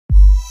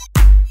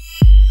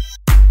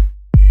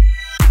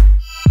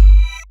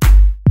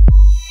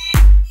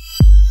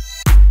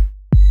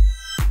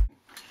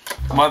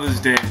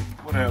Mother's Day.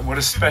 What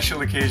a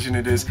special occasion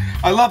it is.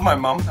 I love my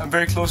mom. I'm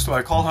very close to her.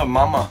 I call her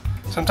Mama.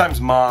 Sometimes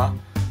Ma.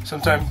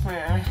 Sometimes,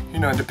 you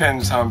know, it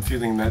depends how I'm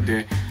feeling that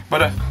day.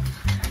 But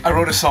I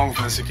wrote a song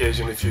for this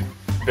occasion, if you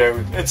bear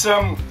with me. It's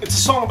a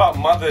song about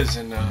mothers,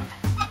 and I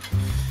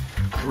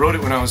wrote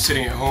it when I was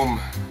sitting at home,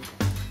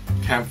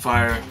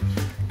 campfire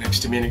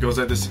next to me, and it goes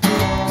like this.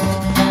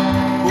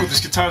 Ooh, this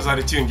guitar's out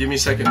of tune. Give me a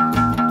second.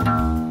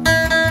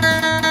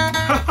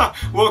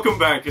 Welcome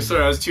back.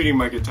 Sorry, I was tuning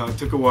my guitar. It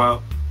took a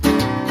while.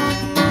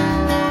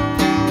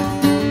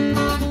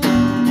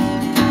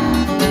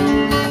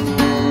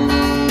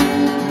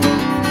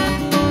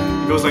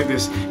 It goes like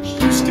this.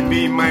 He used to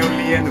be my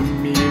only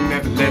enemy,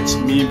 never lets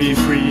me be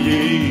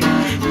free,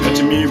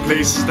 letting me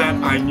places that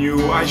I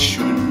knew I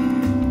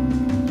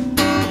shouldn't.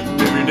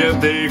 Every day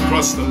they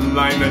crossed the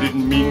line. I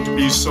didn't mean to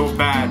be so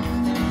bad.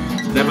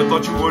 Never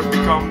thought you would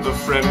become the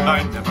friend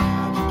I never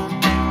had.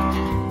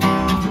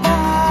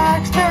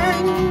 Back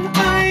then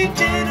I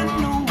didn't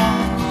know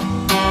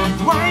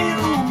why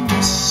you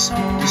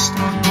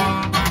misunderstood.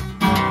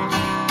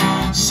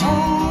 So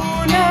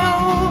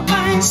now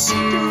I see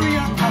through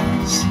your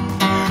eyes.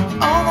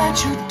 All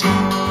that you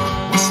did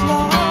was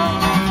love.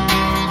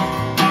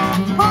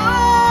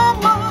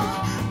 Mama,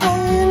 I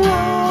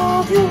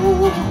love you.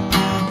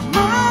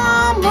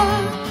 Mama,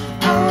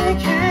 I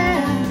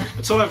care.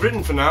 That's all I've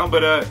written for now,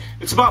 but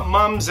it's about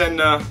mums, and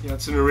yeah,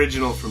 it's an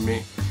original from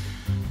me.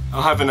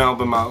 I'll have an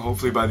album out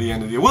hopefully by the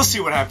end of the year. We'll see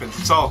what happens.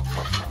 It's all.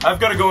 I've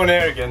got to go on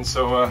air again,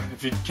 so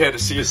if you care to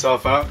see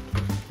yourself out,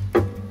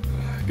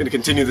 I'm going to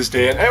continue this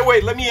day. And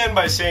wait, let me end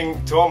by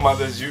saying to all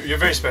mothers, you're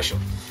very special.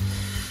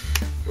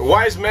 A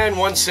wise man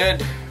once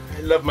said,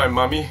 I love my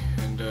mommy,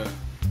 and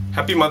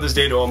happy Mother's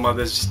Day to all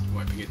mothers. Just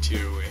wiping a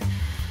tear away.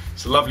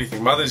 It's a lovely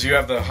thing. Mothers, you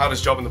have the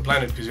hardest job on the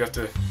planet because you have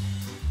to,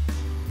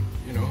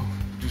 you know,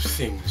 do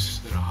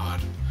things that are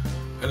hard.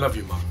 I love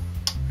you, Mom,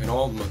 and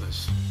all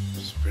mothers,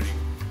 spreading,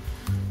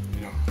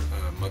 you know,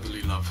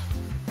 motherly love.